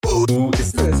Who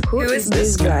is this? Who is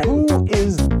this guy? Who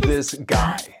is this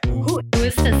guy? Who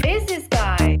is this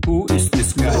guy? Who is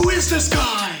this guy? Who is this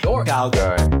guy? NorCal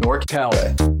guy. NorCal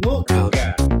guy. NorCal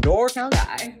guy. NorCal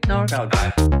guy. NorCal guy.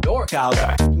 NorCal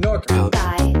guy. NorCal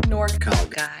guy. NorCal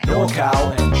guy.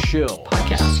 NorCal and Chill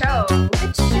podcast. Show.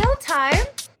 It's show time.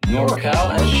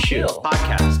 NorCal and Chill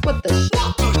podcast. What the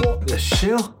The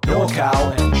Chill.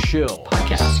 NorCal and Chill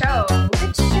podcast. show?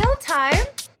 It's show time.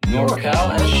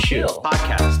 NorCal and Chill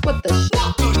podcast. What the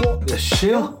The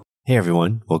Chill. Hey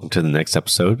everyone, welcome to the next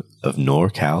episode of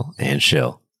NorCal and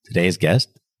Chill. Today's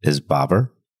guest is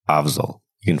Baber Afzal.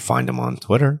 You can find him on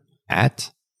Twitter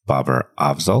at Baber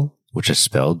Afzal, which is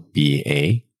spelled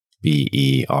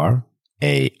BABERAFZAL.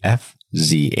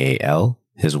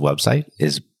 His website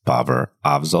is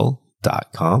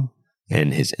baberafzal.com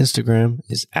and his Instagram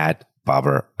is at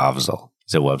Baber Afzal.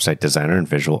 He's a website designer and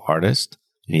visual artist,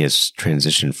 and he has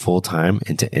transitioned full-time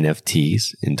into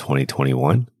NFTs in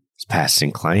 2021. His past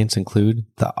clients include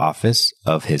the Office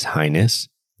of His Highness,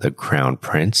 the Crown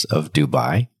Prince of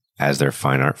Dubai, as their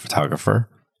fine art photographer,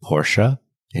 Porsche,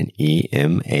 and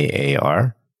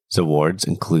EMAAR. His awards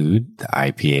include the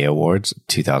IPA Awards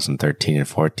 2013 and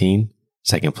 14,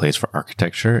 second place for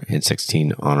architecture, and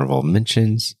 16 honorable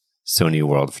mentions, Sony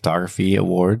World Photography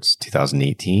Awards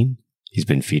 2018. He's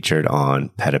been featured on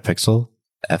Petapixel,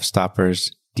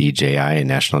 F-Stoppers, DJI, and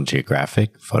National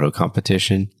Geographic Photo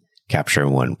Competition, Capture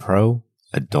One Pro,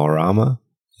 Adorama,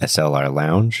 SLR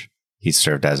Lounge. He's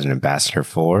served as an ambassador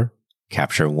for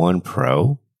Capture One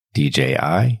Pro,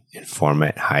 DJI, and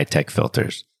Format High Tech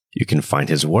Filters. You can find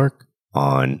his work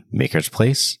on Maker's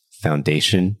Place,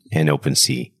 Foundation, and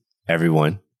OpenSea.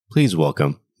 Everyone, please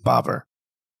welcome Baber.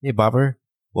 Hey, Baber.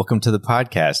 Welcome to the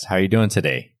podcast. How are you doing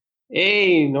today?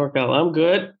 Hey, NorCal. I'm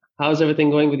good. How's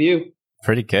everything going with you?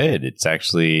 Pretty good.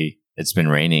 It's been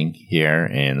raining here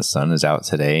and the sun is out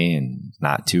today and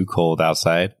not too cold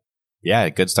outside. Yeah,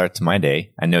 a good start to my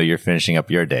day. I know you're finishing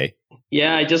up your day.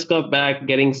 Yeah, I just got back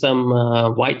getting some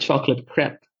white chocolate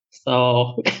crepe.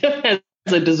 So as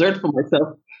a dessert for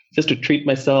myself, just to treat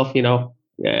myself,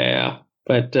 Yeah.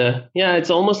 But yeah, it's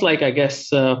almost like, I guess,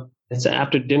 it's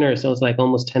after dinner. So it's like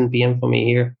almost 10 p.m. for me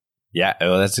here. Yeah,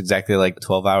 well, that's exactly like a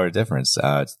 12-hour difference.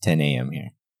 It's 10 a.m. here.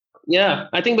 Yeah,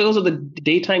 I think because of the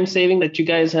daytime saving that you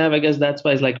guys have, I guess that's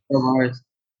why it's like 12 hours.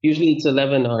 Usually it's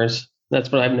 11 hours.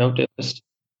 That's what I've noticed.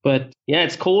 But yeah,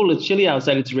 it's cold. It's chilly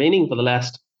outside. It's raining for the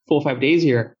last 4 or 5 days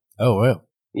here. Oh, wow.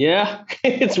 Yeah,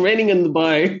 it's raining in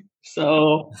Dubai.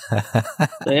 So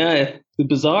yeah, it's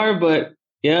bizarre, but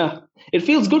yeah, it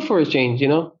feels good for a change,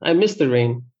 I miss the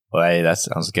rain. Well, hey, that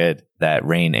sounds good. That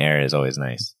rain air is always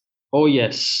nice. Oh,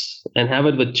 yes. And have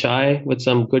it with chai, with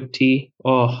some good tea.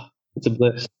 Oh, it's a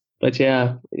bliss. But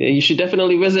yeah, you should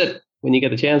definitely visit when you get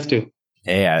the chance to.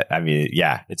 Hey, I mean,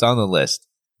 yeah, it's on the list.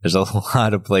 There's a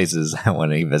lot of places I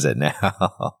want to visit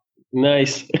now.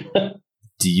 Nice.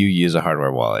 Do you use a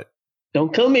hardware wallet?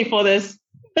 Don't kill me for this.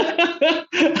 I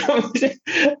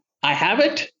have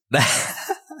it,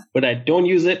 but I don't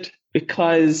use it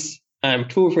because I'm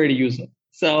too afraid to use it.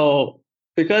 So,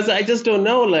 because I just don't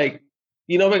know,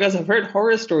 because I've heard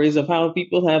horror stories of how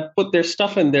people have put their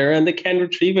stuff in there and they can't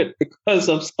retrieve it because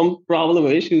of some problem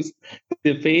or issues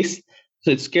they face.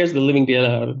 So it scares the living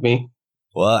daylight out of me.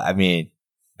 Well, I mean,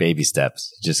 baby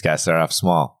steps. You just got to start off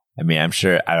small. I mean, I'm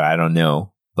sure, I don't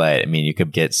know, but I mean, you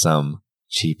could get some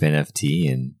cheap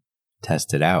NFT and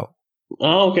test it out.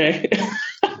 Oh, okay.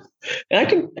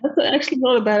 That's actually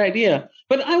not a bad idea.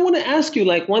 But I want to ask you,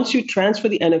 once you transfer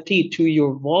the NFT to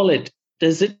your wallet,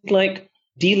 does it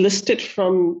delist it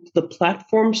from the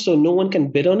platform so no one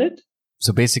can bid on it?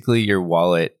 So basically your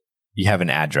wallet, you have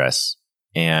an address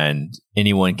and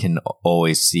anyone can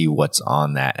always see what's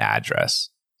on that address.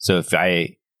 So if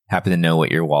I happen to know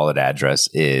what your wallet address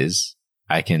is,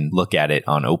 I can look at it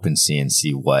on OpenSea and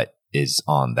see what is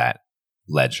on that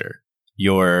ledger.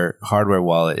 Your hardware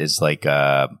wallet is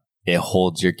it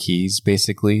holds your keys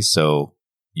basically. So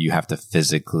you have to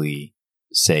physically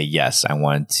say, yes, I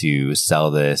want to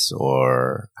sell this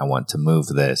or I want to move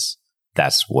this.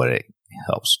 That's what it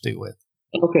helps do with.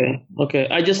 Okay.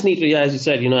 I just need to, as you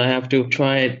said, I have to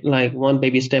try it one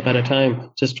baby step at a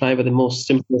time. Just try with the most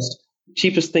simplest,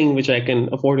 cheapest thing which I can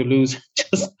afford to lose.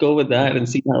 Just go with that and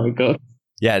see how it goes.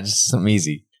 Yeah, just something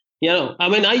easy.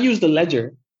 I use the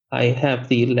Ledger. I have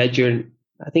the Ledger,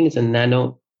 I think it's a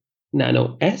Nano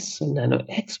S or Nano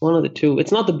X, one of the two.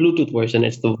 It's not the Bluetooth version,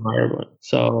 it's the wire one.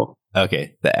 So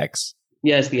okay, the X.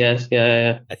 Yes, the S.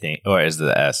 Yeah. I think, or is it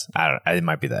the S? I don't know. It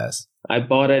might be the S. I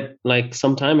bought it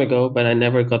some time ago, but I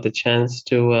never got the chance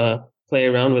to play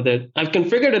around with it. I've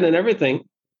configured it and everything,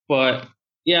 but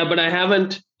I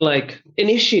haven't like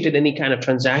initiated any kind of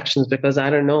transactions because I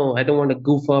don't know. I don't want to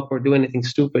goof up or do anything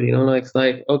stupid. It's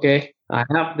like, okay, I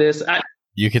have this.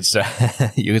 You could start.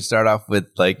 You could start off with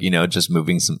just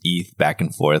moving some ETH back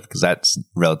and forth because that's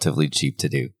relatively cheap to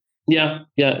do. Yeah.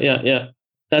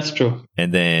 That's true.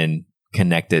 And then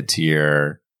connect it to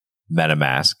your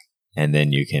MetaMask, and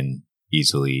then you can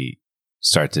easily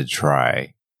start to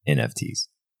try NFTs.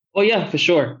 Oh yeah, for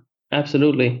sure,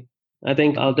 absolutely. I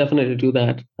think I'll definitely do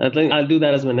that. I think I'll do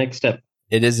that as my next step.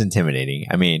 It is intimidating.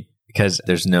 I mean, because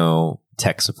there's no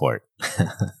tech support.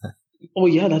 Oh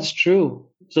yeah, that's true.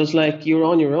 So it's like you're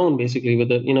on your own basically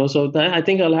with it, So I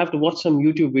think I'll have to watch some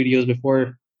YouTube videos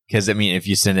before. Because I mean, if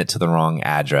you send it to the wrong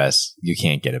address, you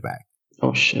can't get it back.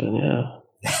 Oh shit! Yeah,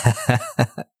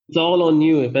 it's all on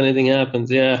you if anything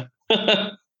happens. Yeah.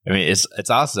 I mean, it's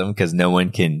awesome because no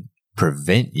one can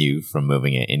prevent you from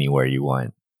moving it anywhere you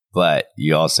want, but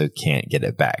you also can't get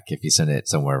it back if you send it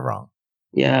somewhere wrong.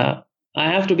 Yeah,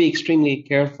 I have to be extremely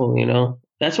careful.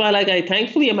 That's why,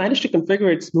 thankfully, I managed to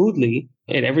configure it smoothly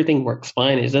and everything works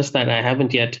fine. It's just that I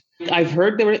haven't yet. I've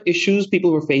heard there were issues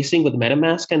people were facing with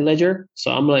MetaMask and Ledger.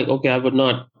 So I'm like, okay, I would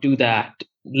not do that,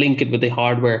 link it with the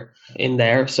hardware in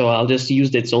there. So I'll just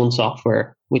use its own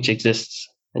software, which exists,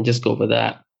 and just go with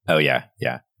that. Oh, yeah.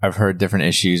 Yeah. I've heard different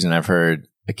issues, and I've heard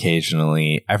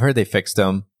they fixed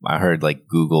them. I heard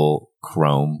Google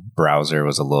Chrome browser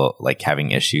was a little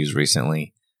having issues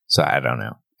recently. So I don't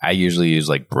know. I usually use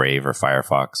Brave or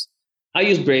Firefox. I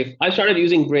use Brave. I started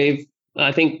using Brave,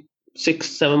 I think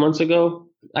 6-7 months ago.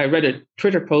 I read a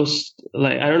Twitter post,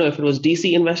 I don't know if it was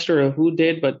DC Investor or who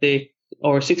did, but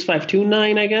or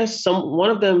 6529, I guess. One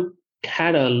of them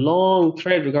had a long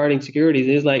thread regarding security.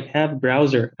 He's like, have a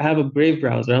browser. I have a Brave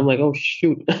browser. I'm like, oh,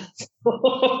 shoot.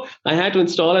 So I had to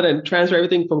install it and transfer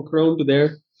everything from Chrome to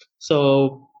there.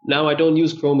 So now I don't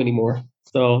use Chrome anymore.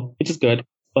 So which is good.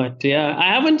 But yeah,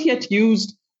 I haven't yet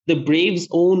used the Brave's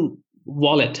own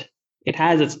wallet. It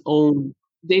has its own.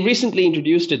 They recently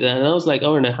introduced it, and I was like,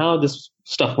 oh, I don't know how this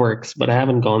stuff works, but I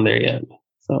haven't gone there yet.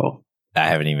 So I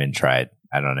haven't even tried.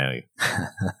 I don't know.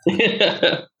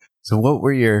 So what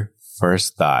were your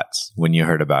first thoughts when you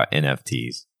heard about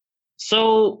NFTs?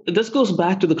 So this goes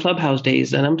back to the Clubhouse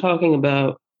days, and I'm talking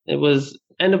about, it was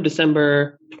end of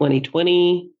December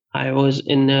 2020. I was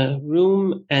in a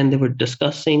room and they were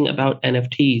discussing about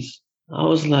NFTs. I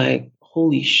was like,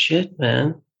 holy shit,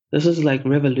 man. This is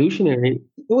revolutionary.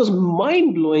 It was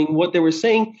mind blowing what they were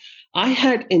saying. I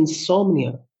had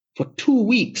insomnia for 2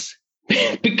 weeks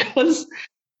because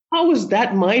I was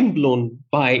that mind blown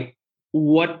by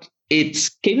what its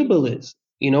capable is,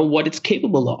 what it's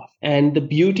capable of, and the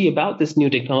beauty about this new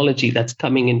technology that's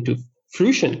coming into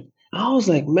fruition. I was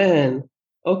like, man,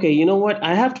 okay, you know what?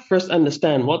 I have to first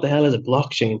understand what the hell is a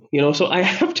blockchain, so I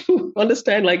have to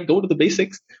understand, go to the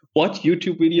basics, watch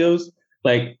YouTube videos,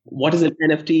 what is an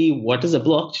NFT? What is a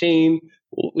blockchain?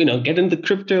 Get into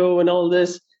crypto and all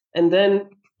this. And then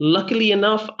luckily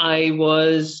enough, I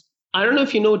don't know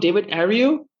if you know David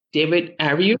Ariu.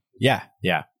 Yeah.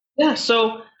 Yeah.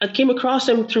 So I came across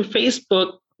him through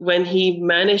Facebook when he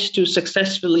managed to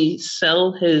successfully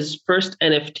sell his first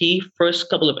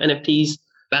couple of NFTs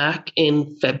back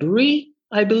in February,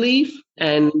 I believe.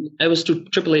 And I was to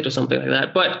AAA or something like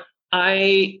that. But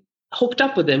I hooked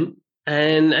up with him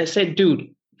and I said, dude,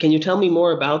 can you tell me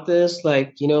more about this?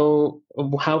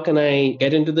 How can I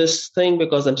get into this thing?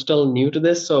 Because I'm still new to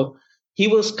this. So he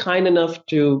was kind enough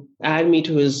to add me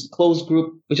to his closed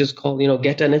group, which is called,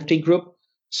 Get NFT Group.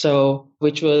 So,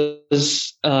 which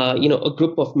was, a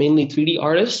group of mainly 3D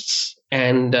artists.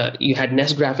 And you had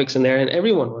Nest Graphics in there and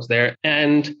everyone was there.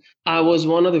 And I was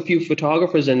one of the few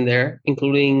photographers in there,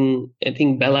 including, I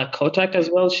think, Bella Kotak as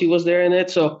well. She was there in it.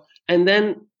 So, and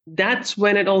then that's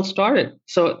when it all started.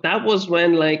 So that was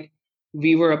when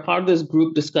we were a part of this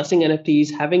group discussing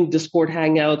NFTs, having Discord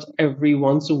hangouts every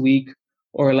once a week,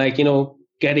 or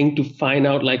getting to find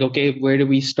out okay, where do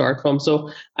we start from?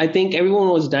 So I think everyone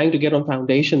was dying to get on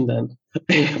Foundation then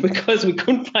because we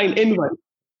couldn't find anyone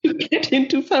to get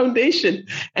into Foundation.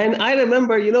 And I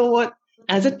remember,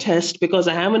 as a test, because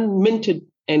I haven't minted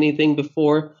anything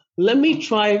before, let me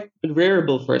try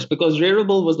Rarible first, because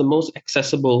Rarible was the most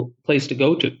accessible place to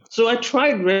go to. So I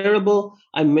tried Rarible.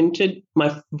 I minted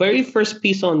my very first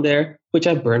piece on there, which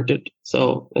I burnt it.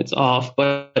 So it's off.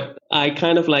 But I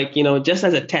kind of just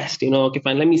as a test, okay,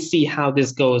 fine, let me see how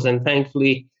this goes. And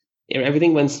thankfully,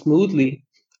 everything went smoothly.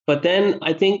 But then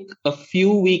I think a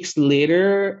few weeks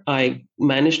later, I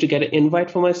managed to get an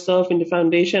invite for myself into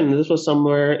Foundation. And this was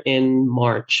somewhere in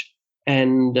March.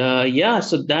 And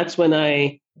so that's when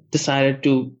I decided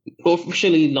to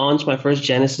officially launch my first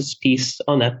Genesis piece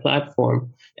on that platform.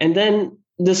 And then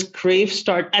this crave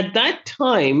start. At that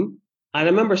time, I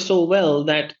remember so well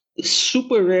that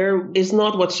super rare is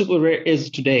not what super rare is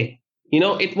today.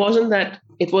 It wasn't that.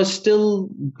 It was still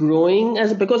growing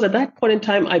because at that point in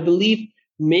time, I believe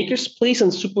Maker's Place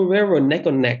and super rare were neck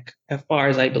and neck as far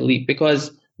as I believe,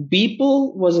 because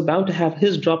Beeple was about to have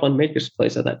his drop on Maker's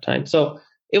Place at that time. So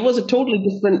it was a totally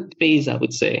different phase, I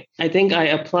would say. I think I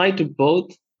applied to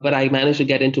both, but I managed to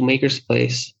get into Maker's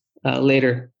Place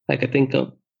later, like I think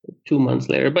 2 months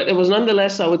later. But it was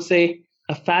nonetheless, I would say,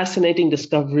 a fascinating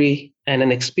discovery and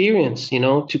an experience,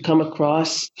 to come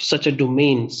across such a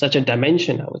domain, such a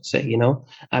dimension, I would say.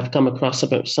 I've come across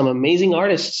some amazing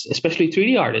artists, especially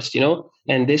 3D artists,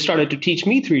 and they started to teach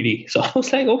me 3D. So I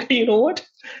was like, okay, you know what?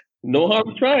 No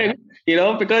harm trying,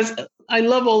 because I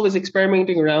love always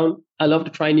experimenting around. I love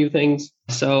to try new things.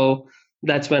 So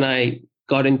that's when I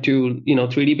got into,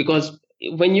 3D, because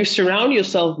when you surround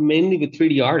yourself mainly with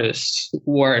 3D artists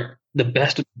who are the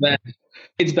best of the best,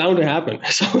 it's bound to happen.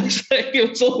 So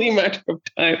it's only a matter of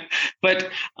time. But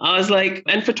I was like,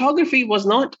 and photography was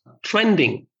not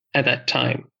trending at that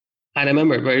time. I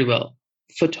remember it very well.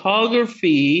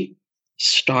 Photography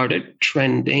started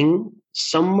trending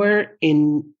somewhere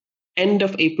in end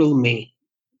of April, May.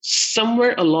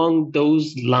 Somewhere along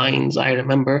those lines, I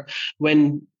remember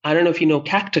when, I don't know if you know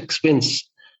Cactus Vince,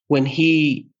 when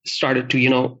he started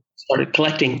to, started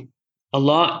collecting a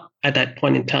lot at that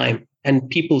point in time. And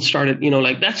people started,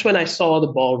 that's when I saw the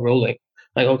ball rolling.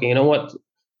 Like, okay, you know what?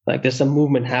 Like there's some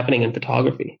movement happening in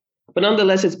photography. But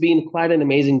nonetheless, it's been quite an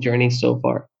amazing journey so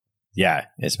far. Yeah,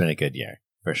 it's been a good year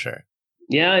for sure.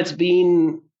 Yeah, it's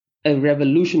been a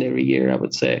revolutionary year, I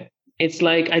would say. It's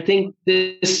like, I think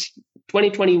this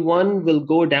 2021 will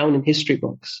go down in history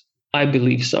books. I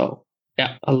believe so.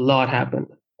 Yeah, a lot happened.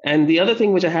 And the other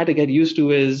thing which I had to get used to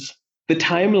is the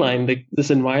timeline that this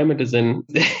environment is in.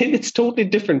 It's totally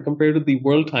different compared to the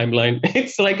world timeline.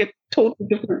 It's like a totally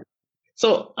different.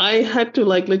 So I had to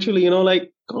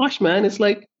literally, gosh, man, it's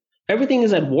like everything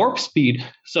is at warp speed.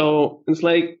 So it's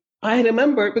like, I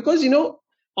remember because,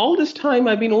 all this time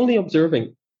I've been only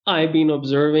observing. I've been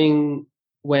observing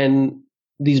when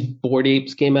these Bored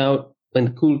Apes came out, when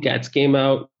the Cool Cats came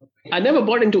out. I never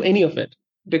bought into any of it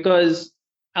because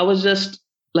I was just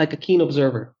like a keen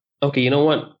observer. Okay, you know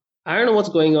what? I don't know what's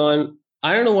going on.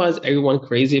 I don't know why is everyone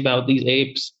crazy about these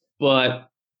apes, but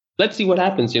let's see what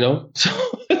happens, So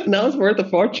now it's worth a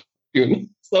fortune.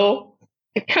 So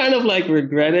I kind of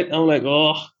regret it. I'm like,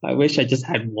 oh, I wish I just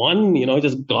had one,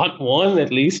 just got one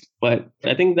at least. But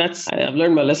I think I've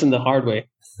learned my lesson the hard way.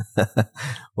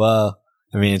 Well,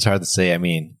 it's hard to say.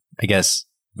 I guess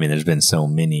there's been so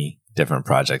many different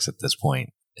projects at this point.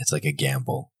 It's like a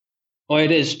gamble. Oh,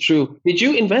 it is true. Did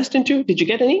you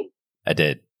get any? I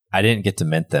did. I didn't get to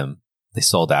mint them. They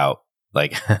sold out.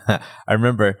 I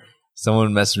remember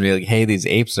someone messaged me like, hey, these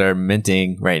apes are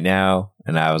minting right now.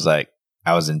 And I was like,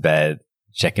 I was in bed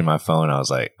checking my phone. I was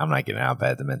like, I'm not getting out of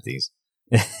bed to mint these.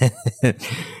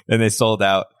 And they sold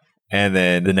out. And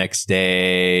then the next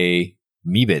day,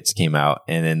 Meebits came out.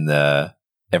 And then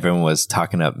everyone was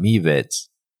talking up Meebits.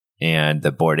 And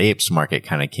the Bored Apes market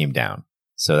kind of came down.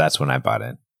 So that's when I bought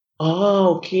in.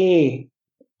 Oh, okay.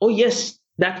 Oh, yes.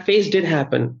 That phase did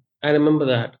happen. I remember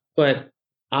that. But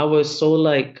I was so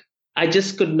I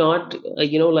just could not,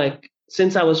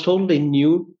 since I was totally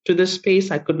new to this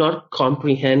space, I could not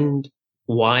comprehend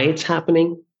why it's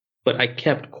happening. But I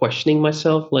kept questioning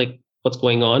myself, what's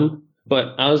going on?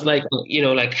 But I was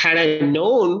had I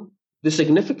known the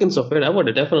significance of it, I would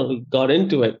have definitely got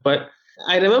into it. But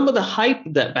I remember the hype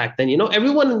that back then,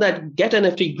 everyone in that Get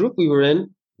NFT group we were in,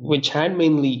 which had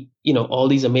mainly, all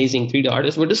these amazing 3D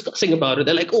artists were discussing about it.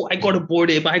 They're like, oh, I got a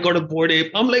Bored Ape.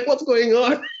 I'm like, what's going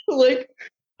on?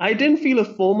 I didn't feel a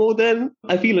FOMO then.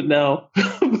 I feel it now.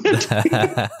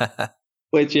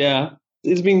 But yeah,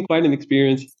 it's been quite an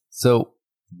experience. So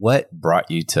what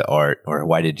brought you to art, or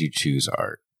why did you choose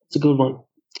art? It's a good one.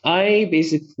 I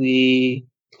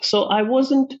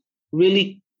wasn't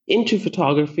really into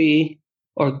photography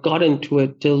or got into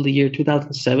it till the year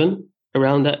 2007,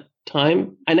 around that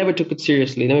time. I never took it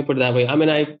seriously. Let me put it that way. I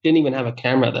didn't even have a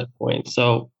camera at that point.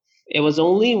 So it was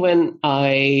only when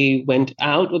I went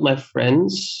out with my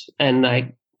friends and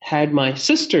I had my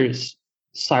sister's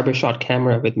Cybershot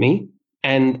camera with me.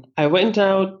 And I went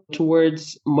out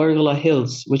towards Margala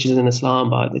Hills, which is in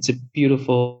Islamabad. It's a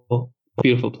beautiful,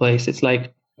 beautiful place. It's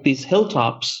like these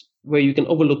hilltops where you can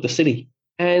overlook the city.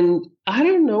 And I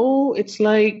don't know, it's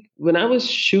like when I was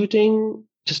shooting,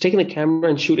 just taking a camera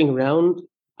and shooting around,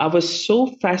 I was so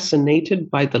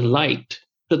fascinated by the light.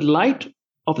 The light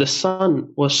of the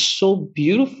sun was so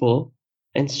beautiful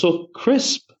and so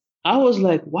crisp. I was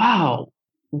like, wow,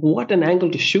 what an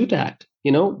angle to shoot at,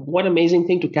 what amazing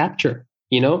thing to capture,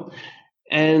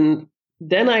 and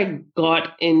then I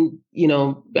got in,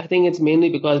 I think it's mainly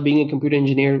because being a computer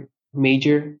engineer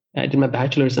major, I did my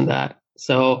bachelor's in that.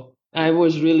 So I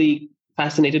was really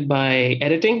fascinated by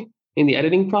editing in the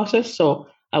editing process. So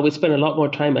I would spend a lot more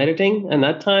time editing. And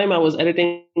that time I was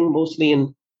editing mostly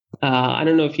in, I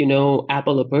don't know if you know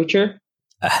Apple Aperture.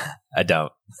 I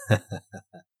don't.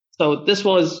 So this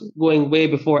was going way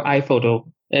before iPhoto.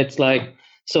 It's like,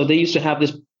 so they used to have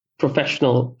this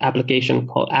professional application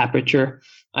called Aperture.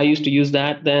 I used to use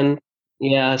that then.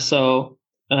 Yeah. So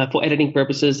for editing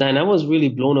purposes. And I was really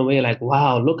blown away. Like,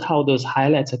 wow, look how those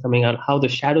highlights are coming out, how the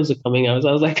shadows are coming out. So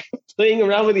I was like playing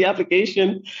around with the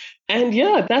application. And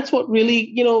yeah, that's what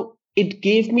really, it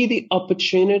gave me the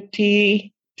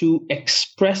opportunity to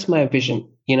express my vision,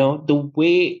 the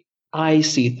way I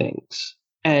see things.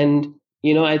 And,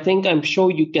 I'm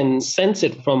sure you can sense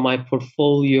it from my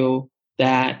portfolio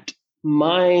that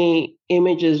my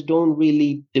images don't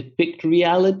really depict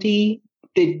reality.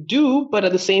 They do, but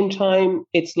at the same time,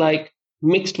 it's like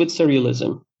mixed with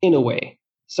surrealism in a way.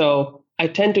 So I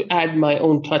tend to add my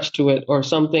own touch to it, or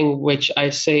something which I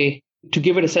say to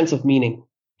give it a sense of meaning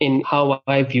in how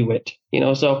I view it.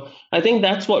 So I think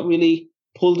that's what really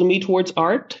pulled me towards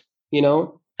art,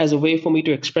 as a way for me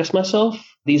to express myself,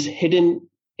 these hidden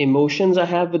emotions I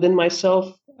have within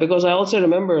myself. Because I also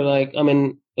remember,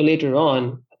 later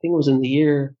on, I think it was in the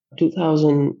year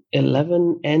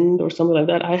 2011 end or something like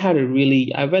that,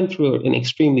 I went through an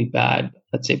extremely bad,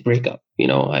 let's say, breakup.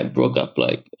 I broke up,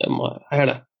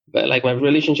 my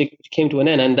relationship came to an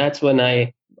end. And that's when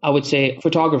I would say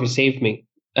photography saved me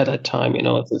at that time.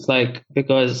 It's like,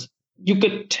 because you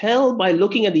could tell by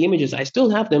looking at the images, I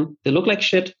still have them. They look like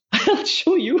shit. I'll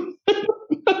show you.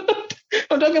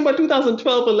 I'm talking about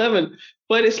 2012, 11,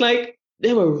 but it's like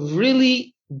they were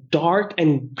really dark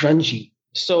and grungy.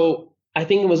 So I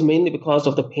think it was mainly because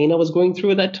of the pain I was going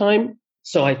through at that time.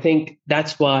 So I think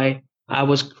that's why I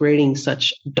was creating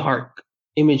such dark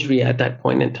imagery at that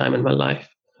point in time in my life.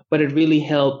 But it really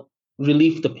helped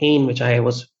relieve the pain which I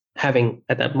was having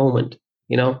at that moment,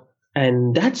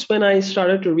 And that's when I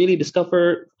started to really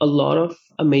discover a lot of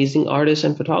amazing artists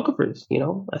and photographers.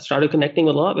 I started connecting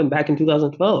a lot back in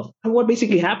 2012. And what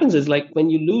basically happens is, like, when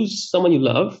you lose someone you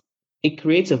love, it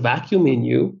creates a vacuum in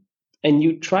you, and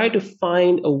you try to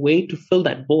find a way to fill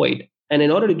that void. And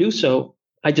in order to do so,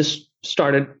 I just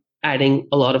started adding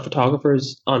a lot of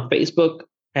photographers on Facebook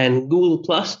and Google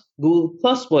Plus. Google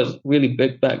Plus was really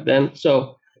big back then.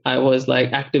 So I was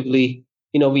like actively,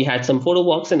 we had some photo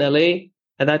walks in LA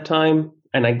at that time,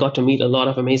 and I got to meet a lot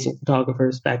of amazing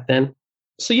photographers back then.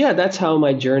 So yeah, that's how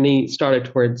my journey started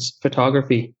towards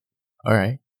photography. All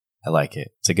right. I like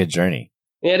it. It's a good journey.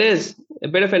 It is a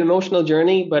bit of an emotional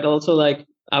journey, but also, like,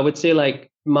 I would say,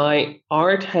 like, my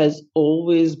art has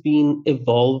always been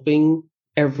evolving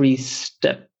every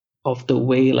step of the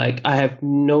way. Like, I have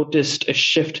noticed a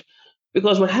shift,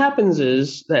 because what happens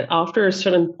is that after a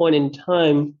certain point in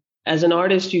time, as an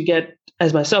artist,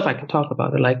 as myself, I can talk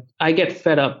about it. Like, I get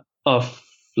fed up of,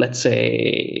 let's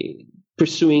say,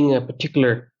 pursuing a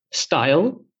particular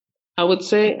style. I would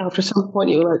say after some point,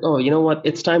 you're like, oh, you know what?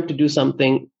 It's time to do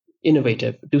something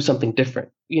innovative, do something different.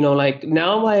 Like,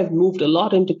 now I have moved a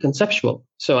lot into conceptual.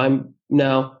 So I'm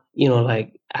now,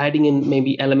 like, adding in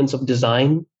maybe elements of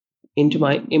design into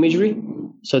my imagery.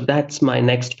 So that's my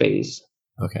next phase.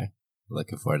 Okay.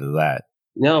 Looking forward to that.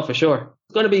 No, for sure.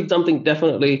 It's going to be something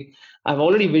definitely. I've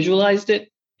already visualized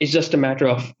it. It's just a matter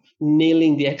of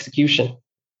nailing the execution,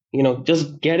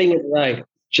 just getting it right,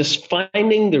 just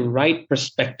finding the right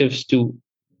perspectives to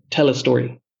tell a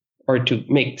story or to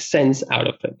make sense out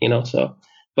of it, so,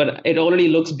 but it already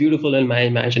looks beautiful in my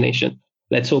imagination.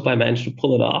 Let's hope I manage to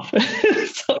pull it off.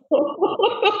 So,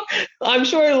 I'm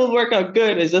sure it will work out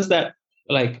good. It's just that,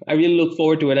 like, I really look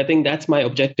forward to it. I think that's my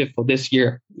objective for this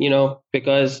year,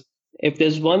 because if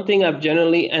there's one thing I've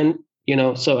generally, and,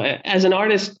 so as an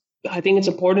artist, I think it's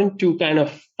important to kind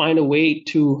of find a way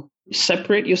to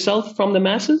separate yourself from the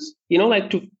masses,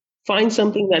 like to find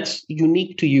something that's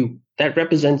unique to you, that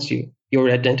represents you, your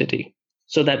identity,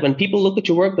 so that when people look at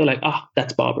your work, they're like,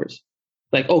 that's Babar's.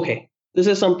 Like, okay, this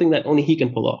is something that only he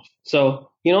can pull off. So,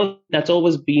 that's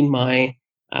always been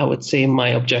I would say my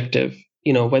objective,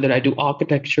 whether I do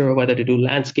architecture or whether I do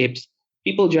landscapes.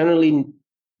 People generally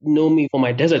know me for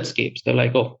my desertscapes. They're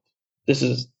like, oh, this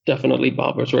is definitely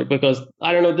Babar's work, because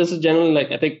I don't know, this is generally,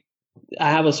 like, I think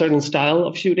I have a certain style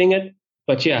of shooting it.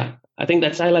 But yeah, I think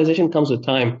that stylization comes with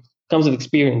time, comes with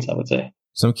experience, I would say.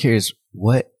 So I'm curious,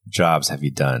 what jobs have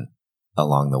you done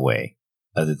along the way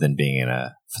other than being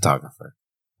a photographer?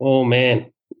 Oh,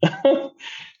 man.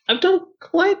 I've done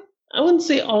quite, I wouldn't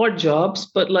say odd jobs,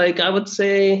 but like I would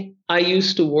say I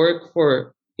used to work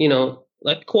for,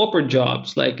 like corporate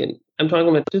jobs. I'm talking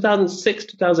about 2006,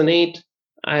 2008.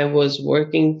 I was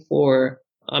working for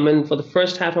the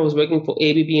first half, I was working for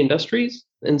ABB Industries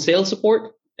in sales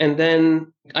support. And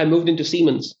then I moved into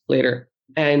Siemens later.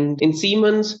 And in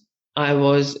Siemens, I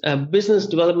was a business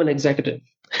development executive.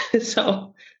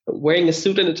 So wearing a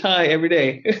suit and a tie every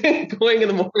day, going in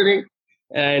the morning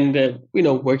and,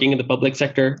 working in the public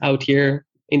sector out here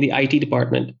in the IT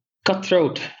department.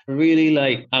 Cutthroat, really,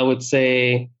 like, I would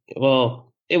say,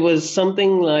 well, it was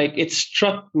something like it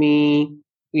struck me,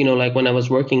 like when I was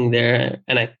working there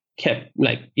and I kept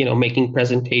making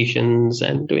presentations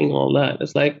and doing all that.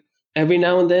 It's like every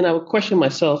now and then I would question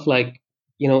myself, like,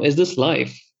 is this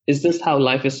life? Is this how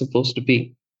life is supposed to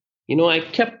be? I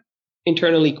kept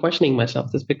internally questioning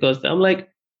myself this because I'm like,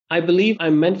 I believe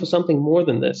I'm meant for something more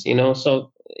than this,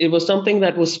 so it was something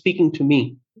that was speaking to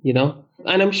me,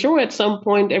 and I'm sure at some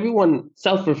point everyone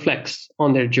self-reflects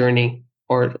on their journey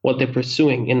or what they're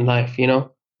pursuing in life,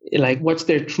 like what's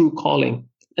their true calling.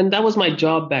 And that was my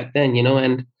job back then,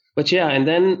 and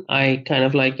then I kind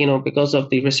of because of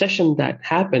the recession that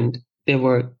happened, they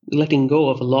were letting go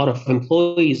of a lot of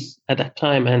employees at that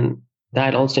time. And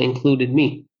that also included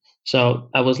me. So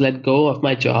I was let go of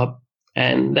my job.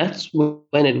 And that's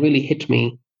when it really hit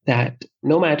me that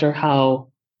no matter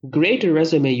how great a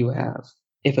resume you have,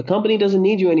 if a company doesn't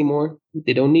need you anymore,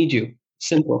 they don't need you.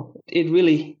 Simple. It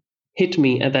really hit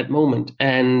me at that moment.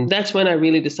 And that's when I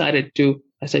really decided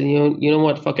I said, you know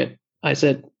what, fuck it. I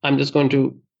said, I'm just going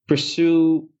to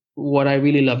pursue what I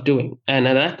really love doing. And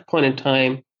at that point in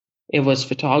time, it was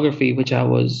photography, which I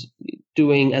was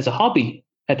doing as a hobby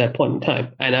at that point in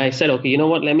time. And I said, okay, you know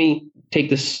what, let me take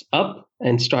this up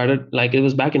and started like it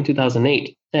was back in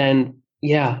 2008. And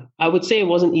yeah, I would say it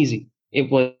wasn't easy.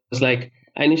 It was like,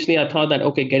 initially I thought that,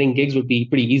 okay, getting gigs would be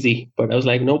pretty easy, but I was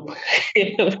like, nope.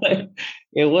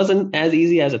 It wasn't as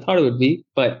easy as I thought it would be,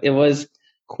 but it was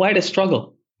quite a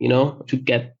struggle, to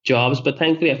get jobs. But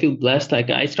thankfully I feel blessed. Like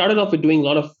I started off with doing a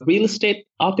lot of real estate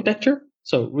architecture.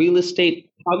 So real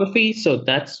estate photography. So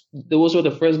those were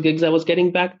the first gigs I was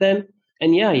getting back then.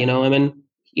 And yeah,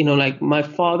 like my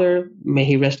father, may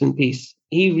he rest in peace.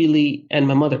 He really, and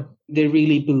my mother, they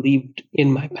really believed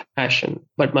in my passion.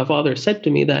 But my father said to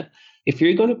me that if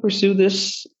you're going to pursue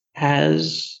this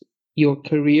as your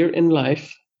career in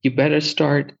life, you better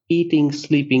start eating,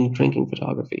 sleeping, drinking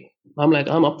photography. I'm like,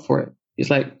 I'm up for it. He's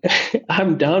like,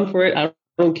 I'm down for it. I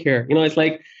don't care. It's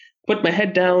like, put my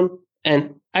head down.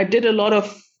 And I did a lot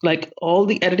of like all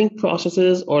the editing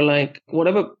processes or like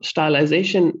whatever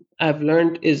stylization I've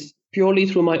learned is purely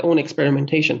through my own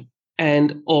experimentation.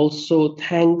 And also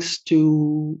thanks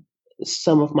to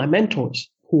some of my mentors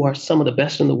who are some of the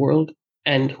best in the world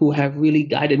and who have really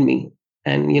guided me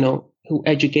and, who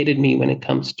educated me when it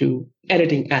comes to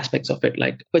editing aspects of it.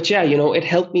 But yeah, it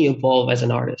helped me evolve as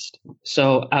an artist.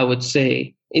 So I would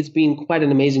say it's been quite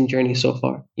an amazing journey so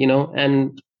far,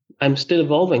 and I'm still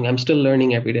evolving. I'm still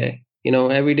learning every day.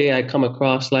 Every day I come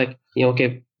across like,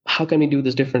 okay, how can we do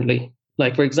this differently?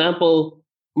 Like, for example,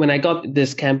 when I got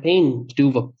this campaign to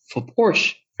do for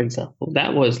Porsche, for example,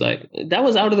 that was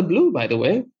out of the blue, by the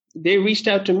way. They reached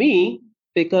out to me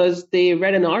because they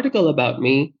read an article about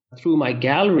me through my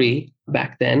gallery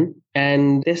back then.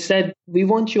 And they said, we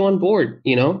want you on board,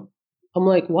 I'm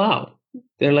like, wow.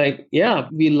 They're like, yeah,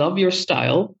 we love your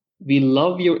style. We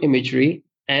love your imagery.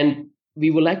 And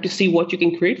we would like to see what you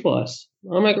can create for us.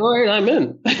 I'm like, all right, I'm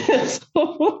in.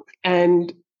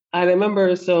 And I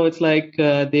remember, so it's like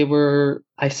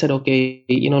I said, okay,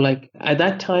 like at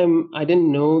that time, I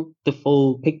didn't know the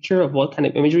full picture of what kind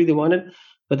of imagery they wanted.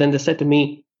 But then they said to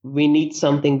me, we need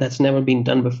something that's never been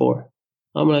done before.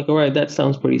 I'm like, all right, that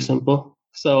sounds pretty simple.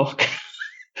 So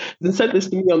they said this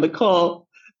to me on the call.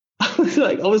 I was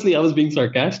like, obviously I was being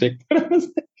sarcastic,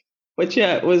 but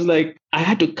yeah, it was like, I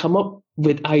had to come up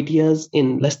with ideas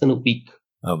in less than a week.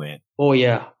 Oh man. Oh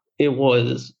yeah, it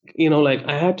was, like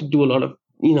I had to do a lot of,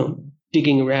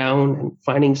 digging around and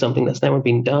finding something that's never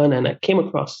been done. And I came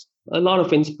across a lot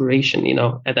of inspiration,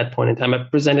 at that point in time. I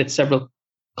presented several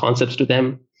concepts to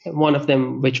them. One of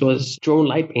them, which was drone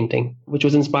light painting, which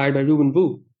was inspired by Ruben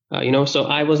Wu, so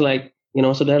I was like,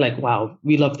 so they're like, wow,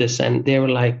 we love this. And they were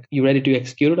like, you ready to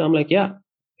execute it? I'm like, yeah,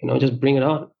 just bring it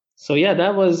on. So yeah,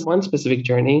 that was one specific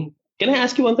journey. Can I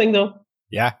ask you one thing though?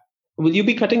 Yeah. Will you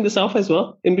be cutting this off as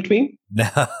well in between? No,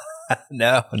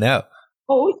 no.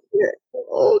 Oh, shit.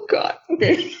 Oh God.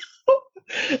 Okay.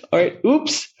 All right.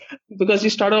 Oops. Because you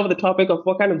started off with the topic of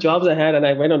what kind of jobs I had and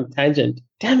I went on a tangent.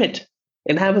 Damn it.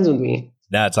 It happens with me.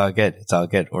 No, it's all good. It's all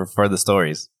good. We're for the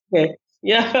stories. Okay.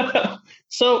 Yeah.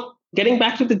 So getting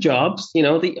back to the jobs,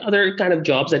 the other kind of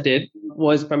jobs I did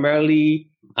was primarily,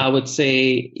 I would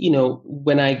say,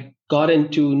 when I got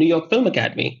into New York Film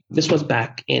Academy. This was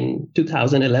back in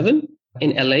 2011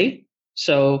 in LA.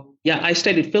 So yeah, I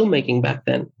studied filmmaking back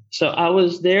then. So I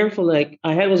was there for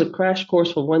was a crash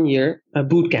course for 1 year, a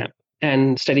boot camp,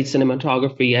 and studied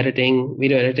cinematography, editing,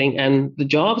 video editing. And the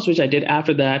jobs which I did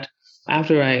after that,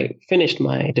 after I finished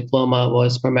my diploma,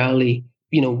 was primarily,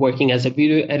 working as a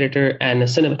video editor and a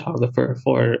cinematographer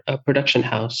for a production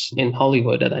house in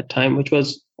Hollywood at that time, which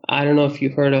was, I don't know if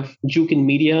you've heard of Jukin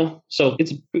Media. So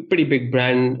it's a pretty big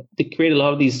brand. They create a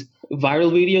lot of these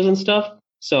viral videos and stuff.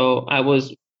 So I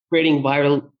was creating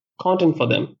viral content for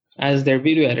them as their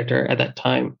video editor at that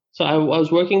time. So I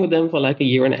was working with them for like a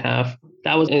year and a half.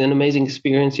 That was an amazing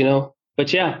experience,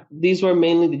 But yeah, these were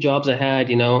mainly the jobs I had,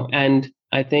 And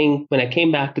I think when I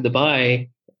came back to Dubai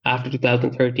after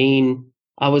 2013,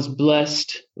 I was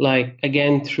blessed,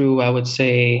 again, through, I would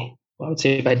say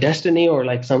by destiny or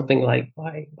something like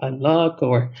by luck,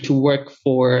 or to work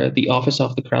for the office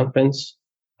of the Crown Prince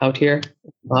out here.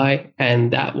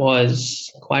 And that was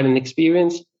quite an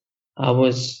experience. I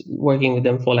was working with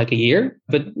them for a year,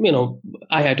 but,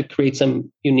 I had to create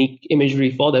some unique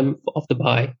imagery for them of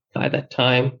Dubai at that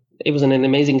time. It was an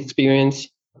amazing experience.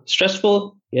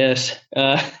 Stressful, yes.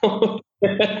 But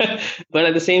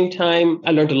at the same time,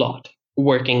 I learned a lot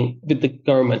working with the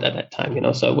government at that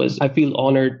time, So I feel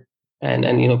honored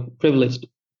and privileged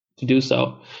to do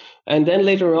so. And then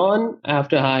later on,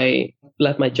 after I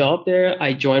left my job there,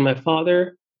 I joined my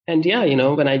father. And yeah,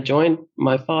 when I joined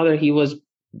my father, he was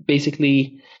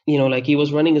basically, he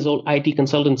was running his own IT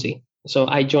consultancy. So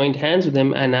I joined hands with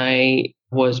him, and I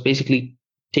was basically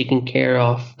taking care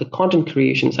of the content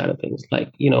creation side of things,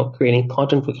 creating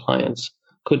content for clients.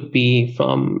 Could be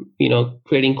from,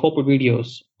 creating corporate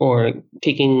videos or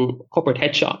taking corporate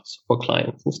headshots for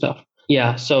clients and stuff.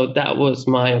 Yeah, so that was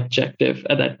my objective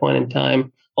at that point in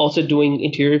time. Also doing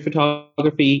interior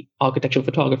photography, architectural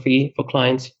photography for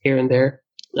clients here and there.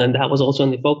 And that was also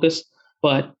in the focus.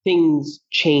 But things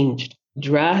changed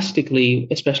drastically,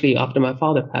 especially after my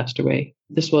father passed away.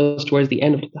 This was towards the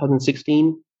end of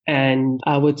 2016. And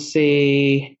I would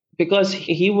say, because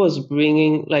he was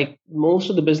bringing, most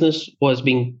of the business was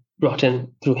being brought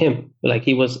in through him.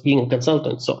 He was being a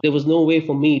consultant. So there was no way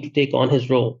for me to take on his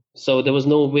role. So there was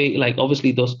no way,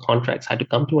 obviously those contracts had to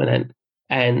come to an end.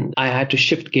 And I had to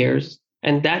shift gears.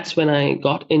 And that's when I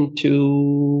got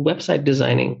into website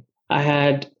designing. I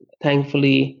had,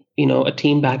 thankfully, a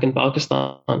team back in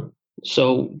Pakistan.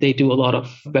 So they do a lot of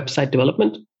website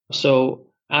development. So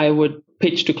I would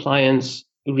pitch to clients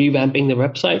revamping their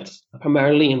websites,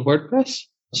 primarily in WordPress.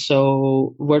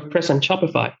 So WordPress and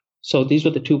Shopify. So these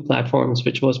were the two platforms,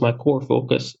 which was my core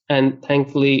focus. And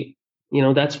thankfully,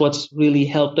 that's what's really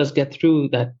helped us get through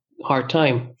that hard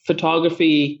time.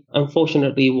 Photography,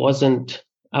 unfortunately, wasn't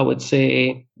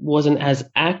as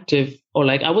active, or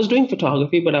I was doing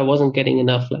photography, but I wasn't getting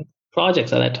enough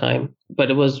projects at that time. But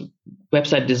it was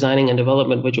website designing and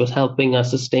development, which was helping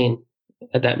us sustain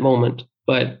at that moment.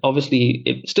 But obviously,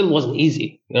 it still wasn't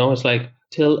easy. It's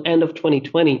till end of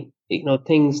 2020,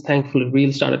 things thankfully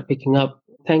really started picking up.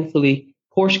 Thankfully,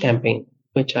 Porsche campaign,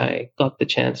 which I got the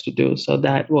chance to do. So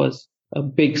that was a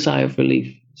big sigh of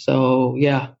relief. So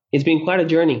yeah, it's been quite a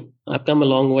journey. I've come a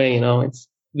long way.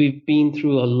 We've been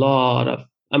through a lot of,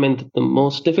 the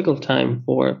most difficult time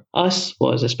for us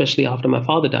was, especially after my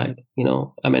father died,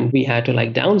 we had to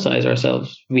downsize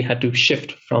ourselves. We had to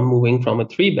shift from moving from a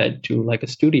 3-bed to a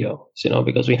studio,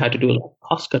 because we had to do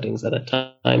cost cuttings at that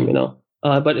time,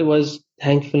 but it was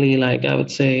thankfully, I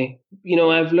would say,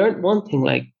 I've learned one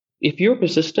thing, if you're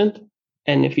persistent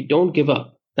and if you don't give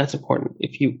up, that's important.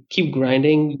 If you keep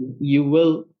grinding, you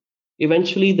will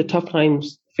eventually, the tough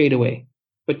times fade away,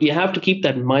 but you have to keep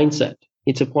that mindset.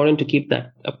 It's important to keep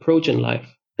that approach in life,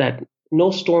 that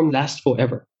no storm lasts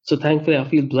forever. So thankfully, I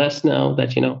feel blessed now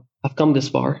that, I've come this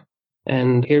far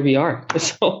and here we are.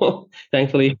 So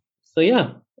thankfully. So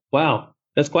yeah, wow.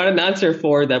 That's quite an answer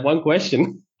for that one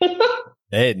question.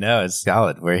 Hey, no, it's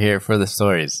solid. We're here for the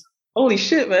stories. Holy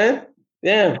shit, man.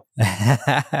 Yeah.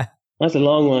 That's a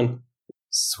long one.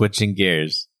 Switching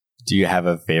gears. Do you have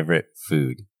a favorite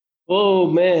food? Oh,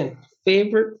 man.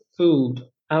 Favorite food.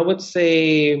 I would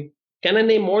say, can I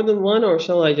name more than one, or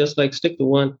shall I just stick to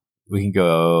one?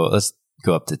 Let's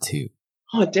go up to 2.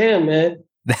 Oh, damn, man.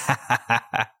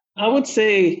 I would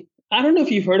say, I don't know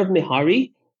if you've heard of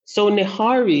nihari. So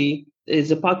nihari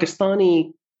is a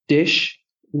Pakistani dish,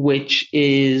 which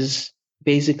is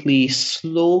basically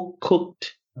slow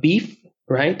cooked beef,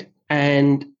 right?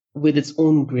 And with its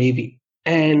own gravy.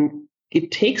 And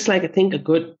it takes I think a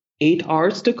good 8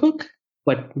 hours to cook.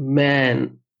 but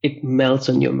man, it melts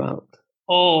in your mouth.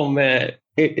 Oh man,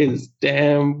 it is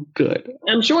damn good.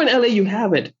 I'm sure in LA you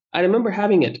have it. I remember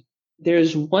having it.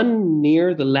 There's one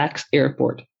near the Lax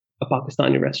Airport, a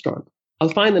Pakistani restaurant. I'll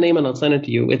find the name and I'll send it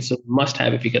to you. It's a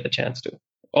must-have if you get the chance to.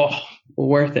 Oh,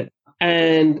 worth it.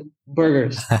 And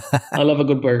burgers. I love a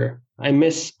good burger. I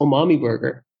miss Umami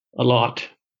Burger a lot.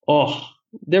 Oh,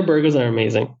 their burgers are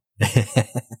amazing.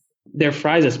 Their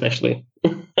fries especially.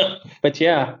 But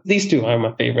yeah, these two are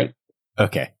my favorite.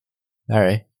 Okay. All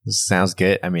right. This sounds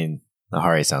good. I mean,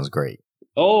 Nahari sounds great.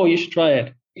 Oh, you should try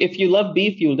it. If you love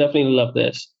beef, you'll definitely love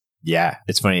this. Yeah.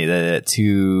 It's funny. The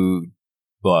two,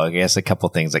 well, I guess a couple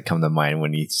things that come to mind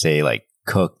when you say like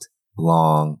cooked,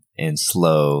 long, and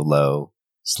slow, low.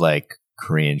 It's like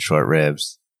Korean short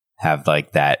ribs have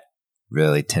like that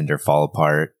really tender fall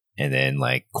apart, and then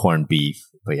like corned beef.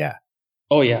 But yeah.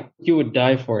 Oh, yeah. You would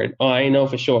die for it. Oh, I know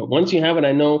for sure. Once you have it,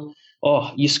 I know.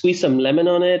 Oh, you squeeze some lemon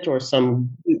on it or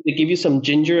they give you some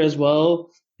ginger as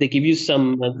well. They give you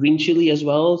some green chili as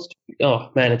well. Oh,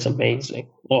 man, it's amazing.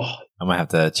 Oh, I'm going to have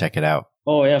to check it out.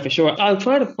 Oh, yeah, for sure. I'll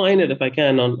try to find it if I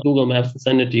can on Google Maps and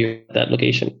send it to you at that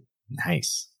location.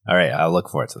 Nice. All right. I'll look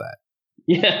forward to that.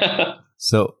 Yeah.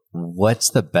 So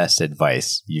what's the best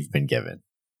advice you've been given?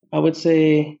 I would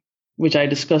say, which I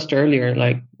discussed earlier,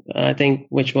 I think,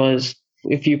 which was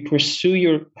if you pursue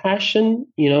your passion,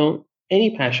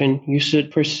 any passion, you should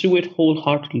pursue it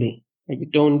wholeheartedly. You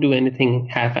don't do anything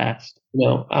half-assed.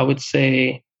 I would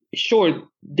say, sure,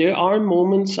 there are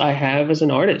moments I have as an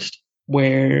artist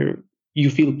where you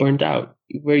feel burnt out,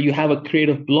 where you have a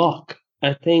creative block.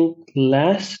 I think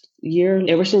last year,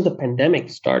 ever since the pandemic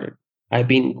started, I've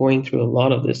been going through a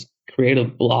lot of this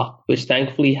creative block, which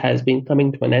thankfully has been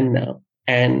coming to an end now.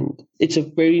 And it's a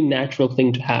very natural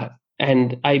thing to have.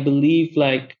 And I believe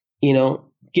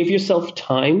give yourself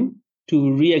time to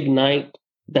reignite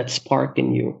that spark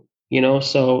in you,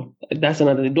 so that's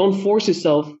another thing. Don't force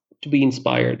yourself to be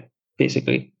inspired,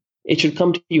 basically. It should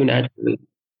come to you naturally,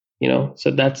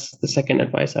 so that's the second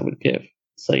advice I would give.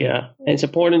 So yeah, and it's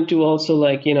important to also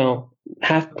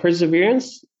have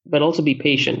perseverance, but also be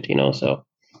patient, so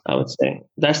I would say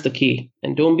that's the key.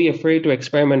 And don't be afraid to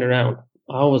experiment around.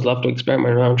 I always love to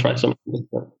experiment around, try something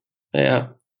different. Yeah.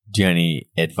 Do you have any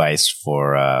advice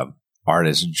for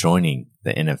artists joining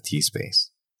the NFT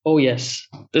space? Oh, yes.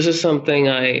 This is something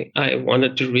I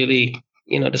wanted to really,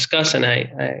 discuss.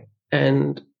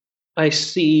 And I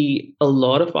see a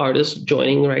lot of artists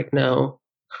joining right now,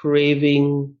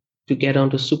 craving to get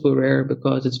onto Super Rare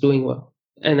because it's doing well.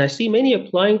 And I see many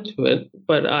applying to it,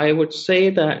 but I would say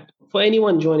that for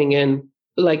anyone joining in,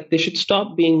 they should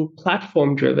stop being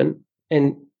platform driven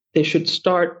and they should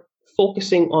start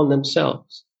focusing on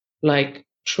themselves.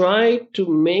 Try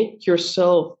to make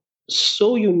yourself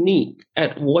so unique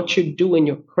at what you do in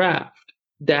your craft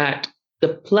that the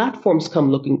platforms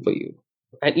come looking for you,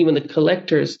 and even the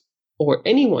collectors or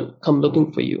anyone come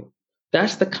looking for you.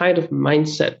 That's the kind of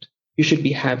mindset you should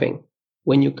be having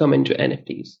when you come into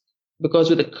NFTs. Because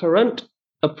with the current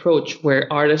approach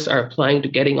where artists are applying to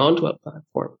getting onto a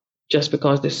platform, just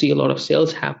because they see a lot of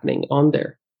sales happening on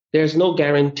there, there's no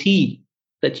guarantee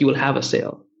that you will have a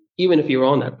sale, even if you're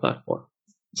on that platform.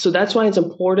 So that's why it's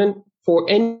important for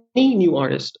any new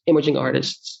artist, emerging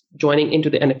artists joining into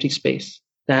the NFT space,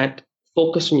 that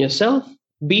focus on yourself,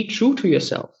 be true to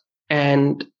yourself,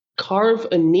 and carve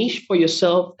a niche for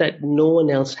yourself that no one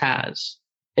else has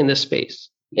in this space.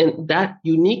 And that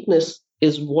uniqueness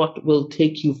is what will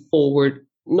take you forward,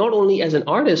 not only as an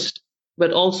artist,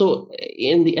 but also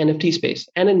in the NFT space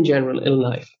and in general in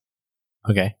life.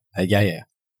 Okay. Yeah.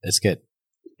 That's good.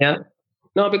 Yeah.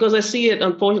 No, because I see it,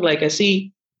 unfortunately, I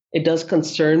see it does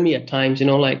concern me at times,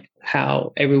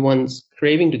 how everyone's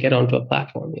craving to get onto a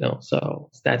platform, so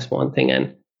that's one thing.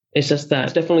 And it's just that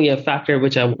it's definitely a factor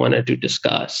which I wanted to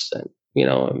discuss. And,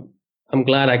 I'm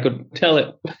glad I could tell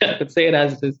it, I could say it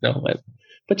as it is now.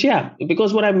 But yeah,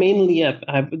 because what I mainly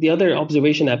have, the other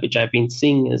observation which I've been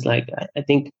seeing is I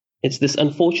think it's this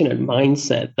unfortunate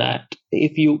mindset that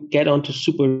if you get onto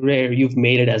Super Rare, you've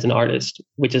made it as an artist,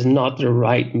 which is not the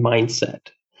right mindset.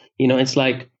 It's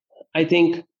I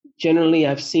think generally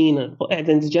I've seen,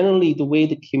 and generally the way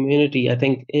the community I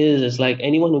think is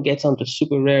anyone who gets onto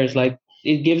Super Rare is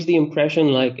it gives the impression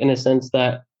in a sense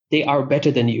that they are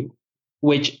better than you,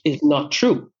 which is not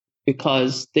true,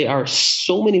 because there are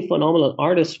so many phenomenal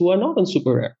artists who are not on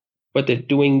Super Rare, but they're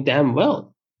doing damn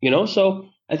well, So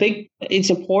I think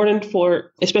it's important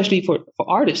especially for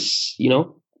artists,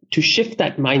 to shift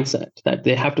that mindset that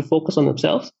they have to focus on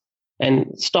themselves and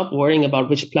stop worrying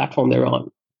about which platform they're on.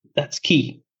 That's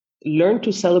key. Learn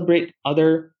to celebrate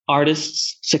other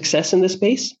artists' success in this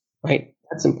space, right?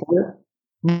 That's important.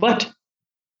 but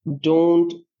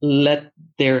don't let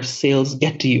their sales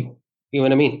get to you. You know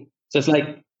what I mean? So it's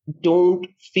like, don't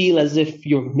feel as if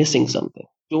you're missing something.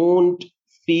 Don't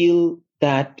feel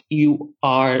that you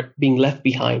are being left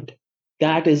behind.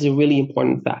 That is a really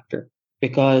important factor,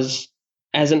 because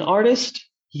as an artist,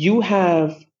 you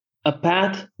have a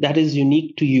path that is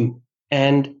unique to you.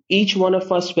 And each one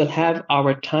of us will have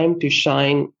our time to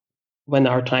shine when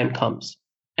our time comes.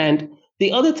 And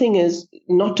the other thing is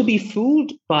not to be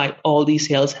fooled by all these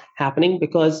sales happening,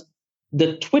 because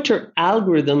the Twitter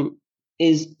algorithm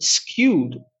is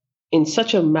skewed in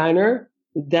such a manner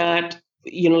that,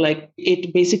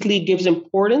 it basically gives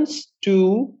importance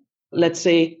to, let's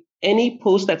say, any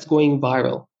post that's going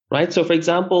viral, right? So for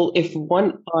example, if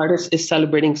one artist is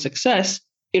celebrating success,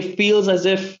 it feels as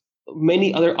if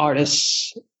many other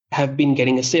artists have been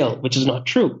getting a sale, which is not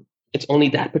true. It's only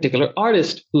that particular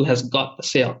artist who has got the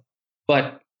sale.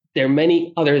 But there are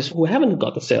many others who haven't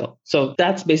got the sale. So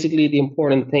that's basically the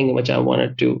important thing which I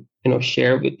wanted to,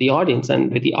 share with the audience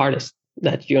and with the artists,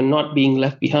 that you're not being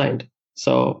left behind.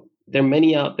 So there are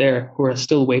many out there who are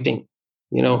still waiting,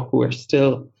 who are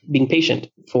still being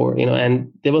patient for,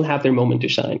 and they will have their moment to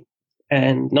shine,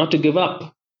 and not to give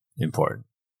up. Important.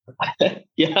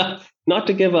 Yeah, not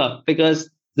to give up, because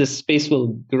this space will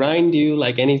grind you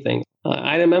like anything.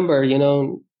 I remember,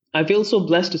 I feel so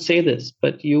blessed to say this,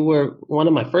 but you were one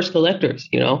of my first collectors,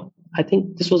 I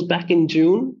think this was back in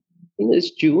June. I think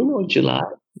it's June or July.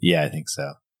 Yeah, I think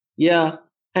so. Yeah.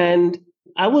 And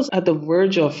I was at the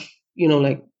verge of,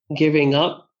 giving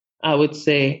up, I would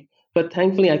say. But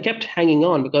thankfully, I kept hanging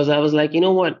on, because I was like, you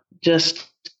know what, just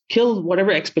kill whatever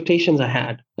expectations I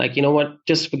had. Like, you know what,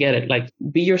 just forget it. Like,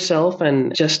 be yourself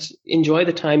and just enjoy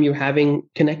the time you're having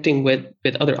connecting with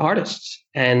other artists.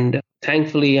 And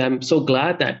thankfully, I'm so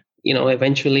glad that,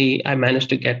 eventually I managed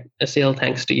to get a sale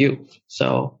thanks to you.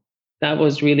 So that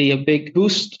was really a big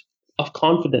boost of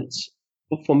confidence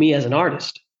for me as an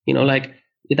artist,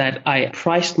 that I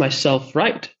priced myself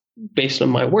right based on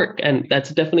my work. And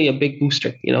that's definitely a big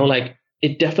booster,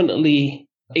 it definitely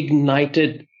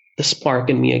ignited the spark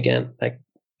in me again. Like,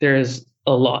 there's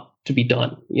a lot to be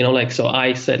done, so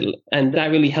I said, and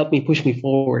that really helped me push me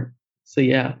forward. So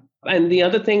yeah. And the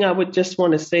other thing I would just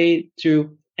want to say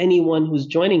to anyone who's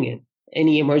joining in,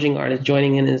 any emerging artist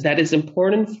joining in, is that it's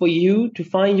important for you to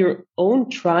find your own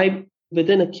tribe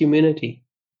within a community,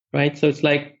 right? So it's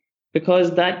like,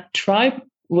 because that tribe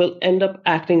will end up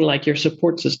acting like your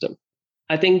support system.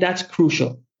 I think that's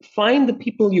crucial. Find the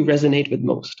people you resonate with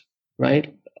most,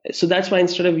 right? So that's why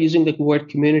instead of using the word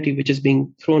community, which is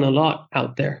being thrown a lot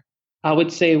out there, I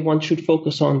would say one should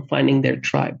focus on finding their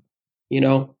tribe,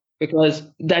 because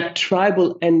that tribe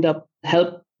will end up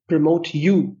help promote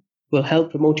you, will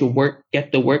help promote your work,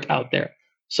 get the work out there.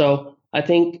 So I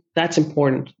think that's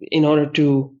important in order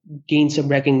to gain some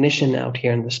recognition out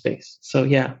here in the space. So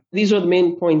yeah, these are the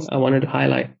main points I wanted to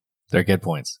highlight. They're good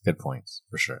points. Good points,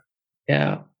 for sure.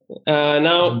 Yeah.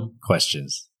 Now,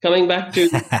 questions. Coming back to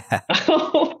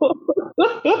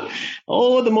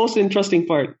the most interesting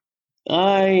part.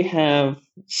 I have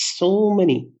so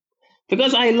many,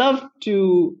 because I love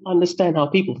to understand how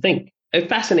people think. It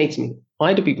fascinates me.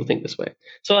 Why do people think this way?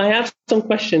 So I have some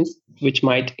questions which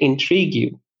might intrigue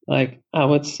you. Like, I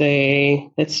would say,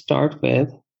 let's start with,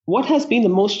 what has been the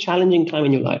most challenging time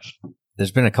in your life?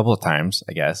 There's been a couple of times,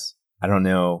 I guess. I don't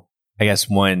know. I guess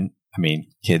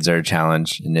kids are a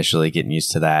challenge initially, getting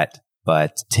used to that.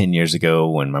 But 10 years ago,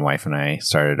 when my wife and I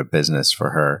started a business for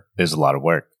her, it was a lot of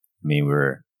work. We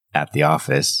were at the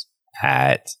office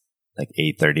at like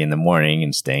 8:30 in the morning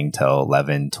and staying till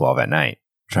 11, 12 at night,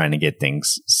 trying to get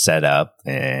things set up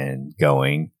and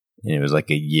going. And it was like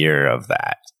a year of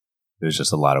that. It was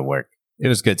just a lot of work. It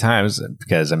was good times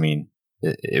because,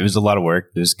 it was a lot of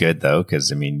work. It was good though,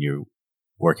 because, you're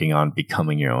working on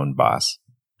becoming your own boss.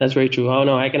 That's very true. Oh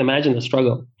no, I can imagine the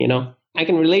struggle, I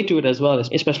can relate to it as well,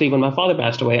 especially when my father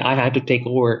passed away. I had to take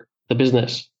over the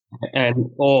business,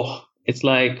 and it's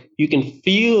like you can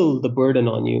feel the burden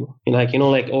on you.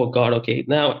 Oh God, okay,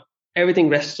 now everything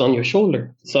rests on your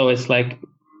shoulder. So it's like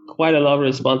quite a lot of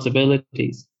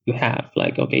responsibilities you have.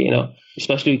 Like, okay,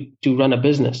 especially to run a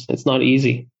business, it's not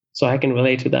easy. So I can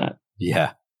relate to that.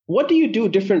 Yeah. What do you do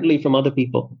differently from other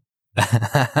people?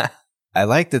 I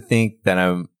like to think that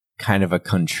I'm kind of a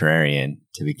contrarian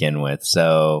to begin with.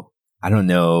 So I don't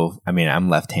know. I'm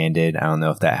left-handed. I don't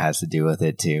know if that has to do with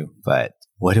it too, but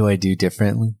what do I do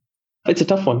differently? It's a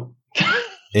tough one.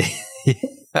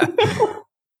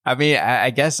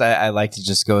 I guess I like to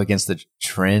just go against the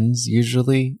trends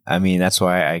usually. That's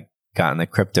why I got into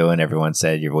crypto and everyone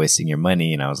said you're wasting your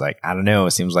money. And I was like, I don't know.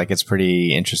 It seems like it's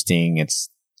pretty interesting. It's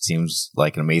seems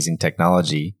like an amazing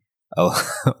technology. Oh,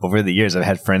 over the years, I've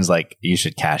had friends like, you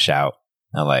should cash out.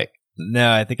 I'm like,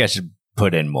 no, I think I should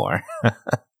put in more.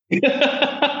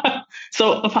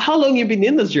 So for how long have you been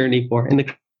in this journey for in the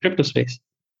crypto space?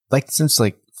 Like since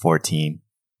like 14.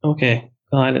 Okay.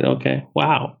 Got it. Okay.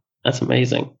 Wow. That's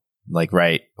amazing. Like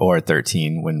right, or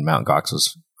 13 when Mt. Gox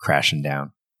was crashing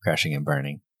and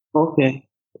burning. Okay.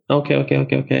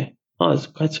 Okay. Oh, it's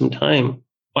quite some time.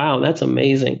 Wow. That's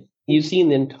amazing. You've seen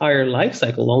the entire life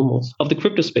cycle almost of the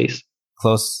crypto space.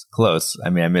 Close. I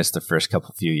mean, I missed the first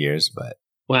few years, but.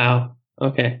 Wow.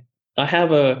 Okay. I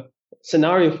have a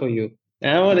scenario for you.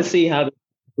 And I want to see how this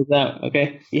goes out.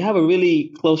 Okay. You have a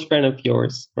really close friend of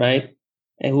yours, right?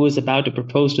 And who is about to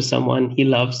propose to someone he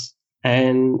loves.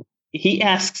 And he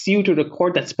asks you to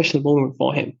record that special moment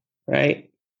for him, right?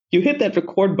 You hit that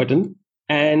record button.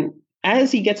 And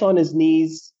as he gets on his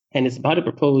knees and is about to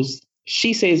propose,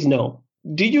 she says no.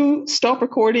 Do you stop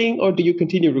recording or do you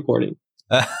continue recording?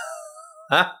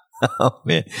 Oh,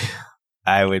 man.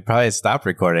 I would probably stop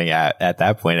recording at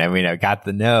that point. I mean, I got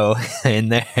the no in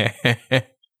there.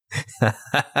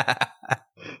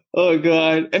 Oh,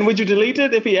 God. And would you delete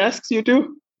it if he asks you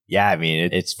to? Yeah, I mean,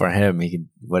 it's for him. He can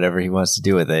whatever he wants to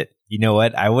do with it. You know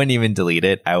what? I wouldn't even delete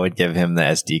it. I would give him the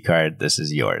SD card. This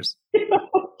is yours.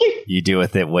 You do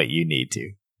with it what you need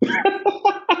to.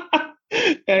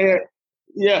 Yeah.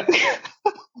 Yeah.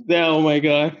 Oh, my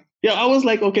God. Yeah, I was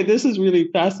like, okay, this is really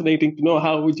fascinating to know.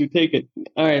 How would you take it?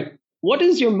 All right. What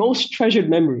is your most treasured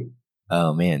memory?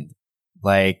 Oh, man.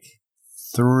 Like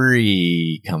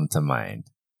 3 come to mind.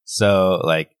 So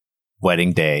like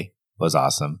wedding day was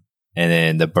awesome. And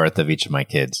then the birth of each of my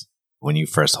kids when you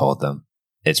first hold them.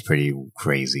 It's pretty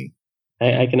crazy.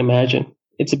 I can imagine.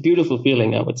 It's a beautiful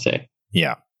feeling, I would say.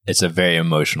 Yeah. It's a very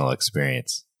emotional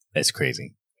experience. It's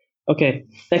crazy. Okay.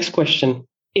 Next question.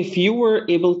 If you were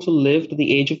able to live to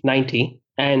the age of 90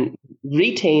 and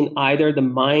retain either the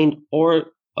mind or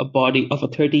a body of a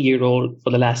 30-year-old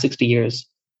for the last 60 years,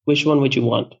 which one would you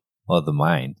want? Well, the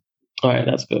mind. All right,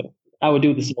 that's good. I would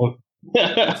do the same.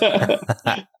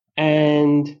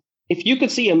 And if you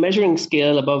could see a measuring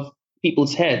scale above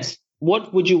people's heads,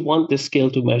 what would you want this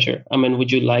scale to measure? I mean,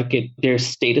 would you like it their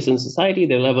status in society,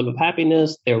 their level of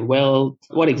happiness, their wealth?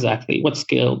 What exactly? What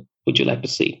scale would you like to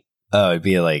see? Oh, it'd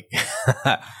be like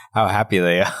how happy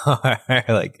they are,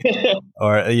 like,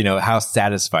 or, you know, how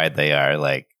satisfied they are.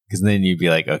 Like, because then you'd be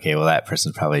like, okay, well, that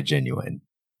person's probably genuine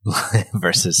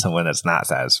versus someone that's not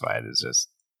satisfied is just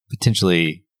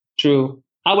potentially. True.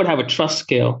 I would have a trust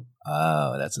scale.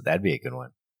 Oh, that'd be a good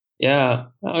one. Yeah.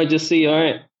 I would just see, all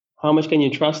right, how much can you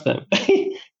trust them?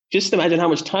 Just imagine how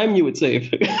much time you would save.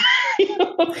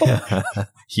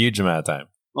 Huge amount of time.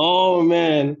 Oh,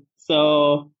 man.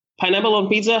 So pineapple on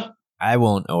pizza? I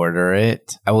won't order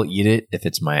it. I will eat it if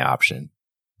it's my option,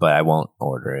 but I won't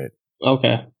order it.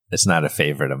 Okay. It's not a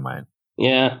favorite of mine.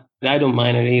 Yeah, I don't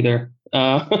mind it either.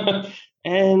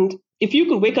 And if you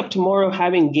could wake up tomorrow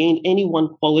having gained any one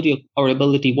quality or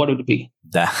ability, what would it be?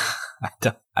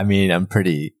 I mean, I'm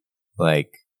pretty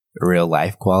like real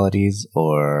life qualities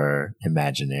or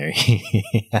imaginary.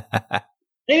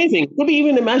 Anything. Could be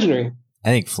even imaginary. I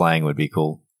think flying would be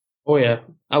cool. Oh, yeah.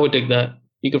 I would dig that.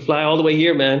 You could fly all the way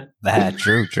here, man.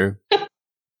 True.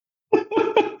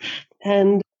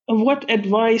 And what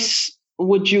advice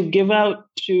would you give out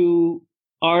to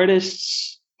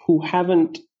artists who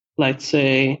haven't, let's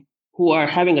say, who are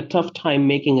having a tough time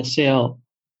making a sale,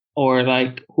 or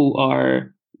like who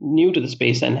are new to the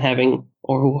space and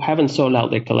who haven't sold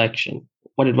out their collection?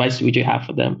 What advice would you have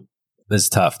for them? It's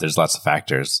tough. There's lots of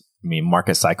factors. I mean,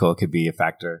 market cycle could be a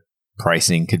factor.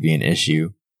 Pricing could be an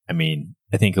issue. I mean,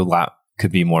 I think a lot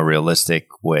could be more realistic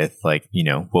with like, you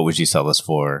know, what would you sell this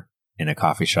for in a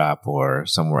coffee shop or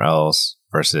somewhere else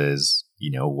versus,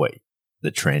 you know, what the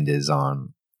trend is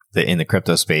in the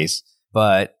crypto space.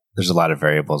 But there's a lot of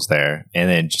variables there. And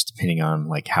then just depending on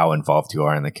like how involved you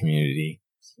are in the community.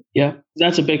 Yeah,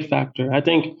 that's a big factor. I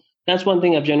think that's one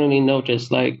thing I've generally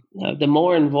noticed. Like the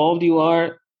more involved you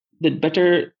are, the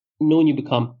better known you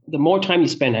become. The more time you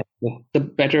spend, actually, the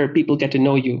better people get to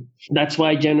know you. That's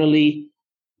why generally,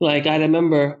 like I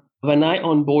remember when I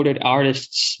onboarded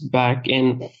artists back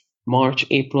in March,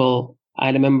 April, I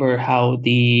remember how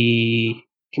the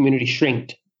community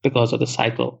shrinked because of the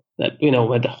cycle that, you know,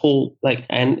 where the whole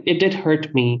and it did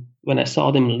hurt me when I saw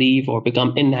them leave or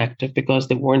become inactive because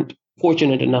they weren't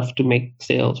fortunate enough to make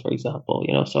sales, for example,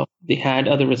 you know, so they had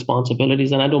other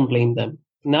responsibilities and I don't blame them.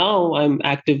 Now I'm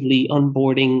actively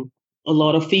onboarding a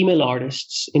lot of female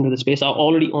artists into the space. I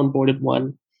already onboarded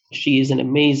one. She is an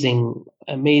amazing,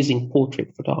 amazing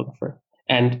portrait photographer.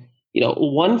 And, you know,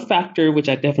 one factor which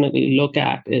I definitely look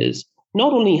at is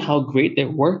not only how great their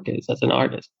work is as an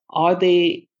artist, are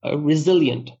they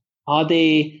resilient? Are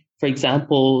they, for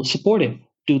example, supportive?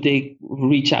 Do they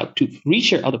reach out to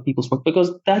reshare other people's work?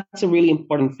 Because that's a really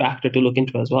important factor to look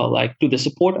into as well. Like, do they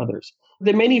support others?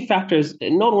 There are many factors,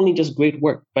 not only just great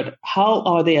work, but how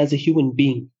are they as a human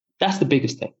being? That's the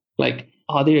biggest thing. Like,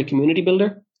 are they a community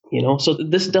builder? So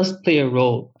this does play a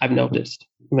role, I've noticed,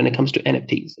 when it comes to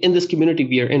NFTs in this community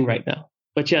we are in right now.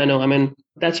 But yeah, no, I mean,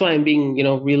 that's why I'm being,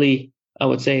 really, I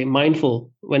would say,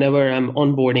 mindful whenever I'm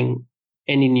onboarding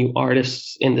any new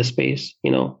artists in this space,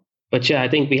 But yeah, I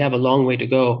think we have a long way to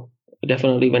go.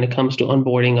 Definitely when it comes to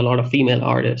onboarding a lot of female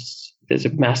artists, there's a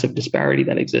massive disparity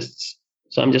that exists.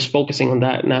 So I'm just focusing on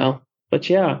that now. But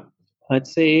yeah, I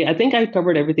think I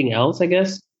covered everything else, I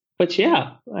guess. But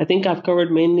yeah, I think I've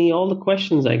covered mainly all the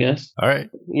questions, I guess. All right.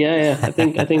 Yeah. I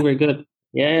think we're good.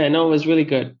 Yeah, no, it was really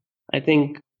good.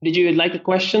 Did you like the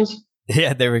questions?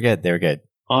 Yeah, they were good.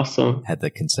 Awesome. Had to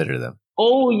consider them.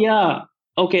 Oh, yeah.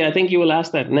 Okay, I think you will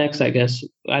ask that next, I guess.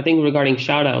 I think regarding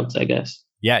shout outs, I guess.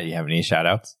 Yeah, you have any shout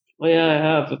outs? Oh, yeah, I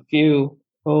have a few.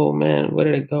 Oh, man, where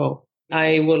did it go?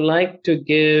 I would like to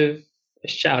give a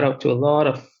shout out to a lot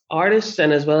of artists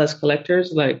and as well as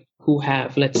collectors, like who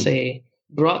have, let's say,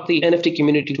 brought the NFT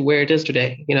community to where it is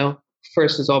today.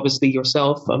 First is obviously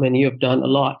yourself. I mean, you have done a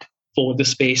lot for the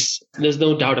space. There's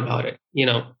no doubt about it,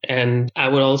 And I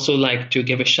would also like to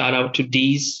give a shout out to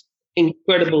Deez,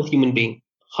 incredible human being,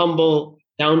 humble,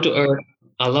 down to earth.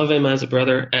 I love him as a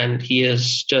brother. And he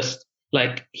is just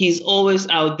like, he's always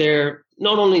out there,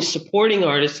 not only supporting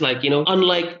artists, like,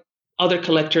 unlike other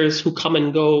collectors who come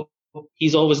and go,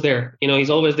 he's always there. He's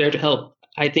always there to help.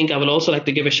 I think I would also like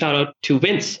to give a shout out to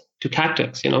Vince, to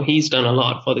Cactus. He's done a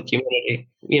lot for the community,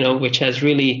 which has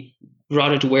really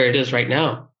brought it to where it is right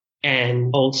now. And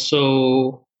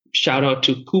also shout out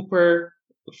to Cooper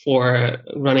for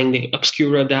running the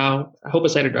Obscura DAO. I hope I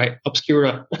said it right,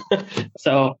 Obscura.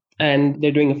 And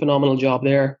they're doing a phenomenal job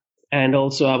there. And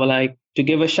also I would like to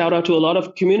give a shout out to a lot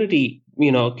of community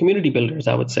builders,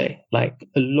 I would say. Like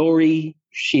Lori,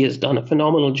 she has done a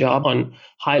phenomenal job on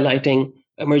highlighting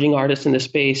emerging artists in the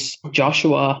space.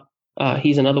 Joshua,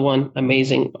 he's another one,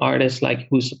 amazing artist, like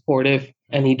who's supportive,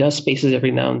 and he does spaces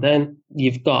every now and then.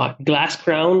 You've got Glass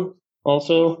Crown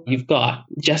also. You've got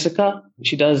Jessica.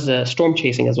 She does storm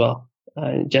chasing as well.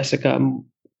 Jessica, I'm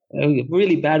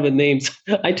really bad with names.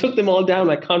 I took them all down.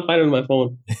 I can't find it on my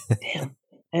phone. Damn.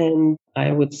 And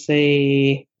I would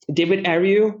say David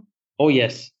Ariu. Oh,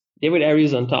 yes. David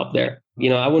Ariu's on top there.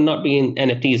 I would not be in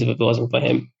NFTs if it wasn't for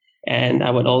him. And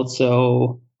I would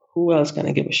also, who else can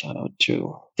I give a shout out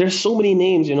to? There's so many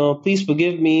names, Please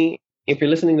forgive me if you're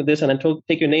listening to this and I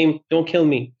take your name. Don't kill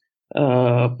me.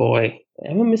 Boy,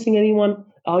 am I missing anyone?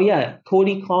 Oh, yeah.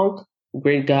 Cody Conk,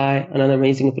 great guy, another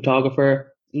amazing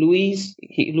photographer. Luis,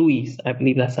 I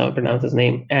believe that's how I pronounce his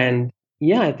name. And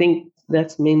yeah, I think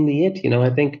that's mainly it. I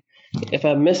think if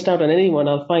I missed out on anyone,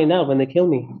 I'll find out when they kill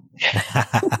me.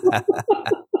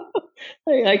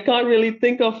 I can't really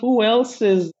think of who else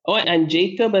is. Oh, and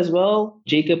Jacob as well.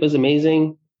 Jacob is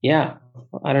amazing. Yeah,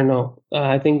 I don't know.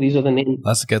 I think these are the names.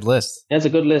 That's a good list. That's a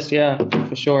good list, yeah,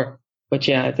 for sure. But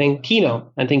yeah, I think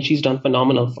Kino, she's done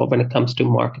phenomenal for when it comes to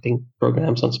marketing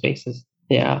programs on spaces.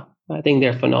 Yeah, I think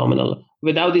they're phenomenal.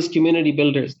 Without these community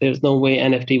builders, there's no way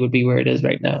NFT would be where it is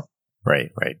right now.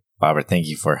 Right. Babar, thank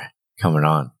you for coming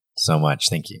on so much.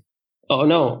 Thank you. Oh,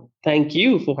 no. Thank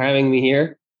you for having me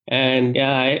here. And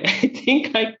yeah, I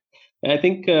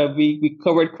think we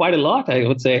covered quite a lot, I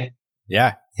would say.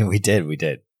 Yeah, we did.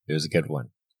 It was a good one.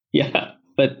 Yeah,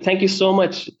 but thank you so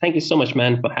much. Thank you so much,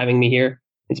 man, for having me here.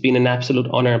 It's been an absolute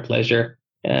honor and pleasure.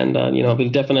 And, we'll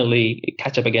definitely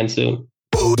catch up again soon.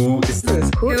 Who is this?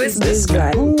 Who is this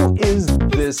guy? Who is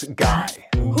this guy?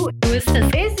 Who is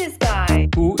this guy?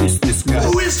 Who is this guy?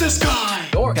 Who is this guy?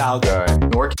 NorCal guy.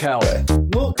 NorCal guy.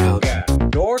 NorCal guy.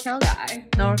 NorCal guy.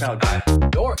 NorCal guy.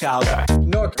 NorCal guy.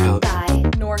 NorCal guy.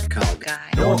 NorCal guy.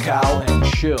 NorCal and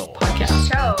Chill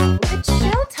podcast. Show. It's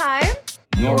show time.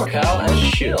 NorCal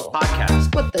and Chill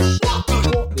podcast. What the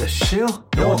The Chill.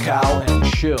 NorCal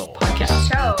and Chill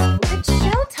podcast. show? It's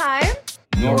show time.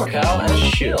 NorCal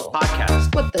and Chill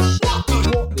podcast. What the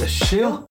The Chill.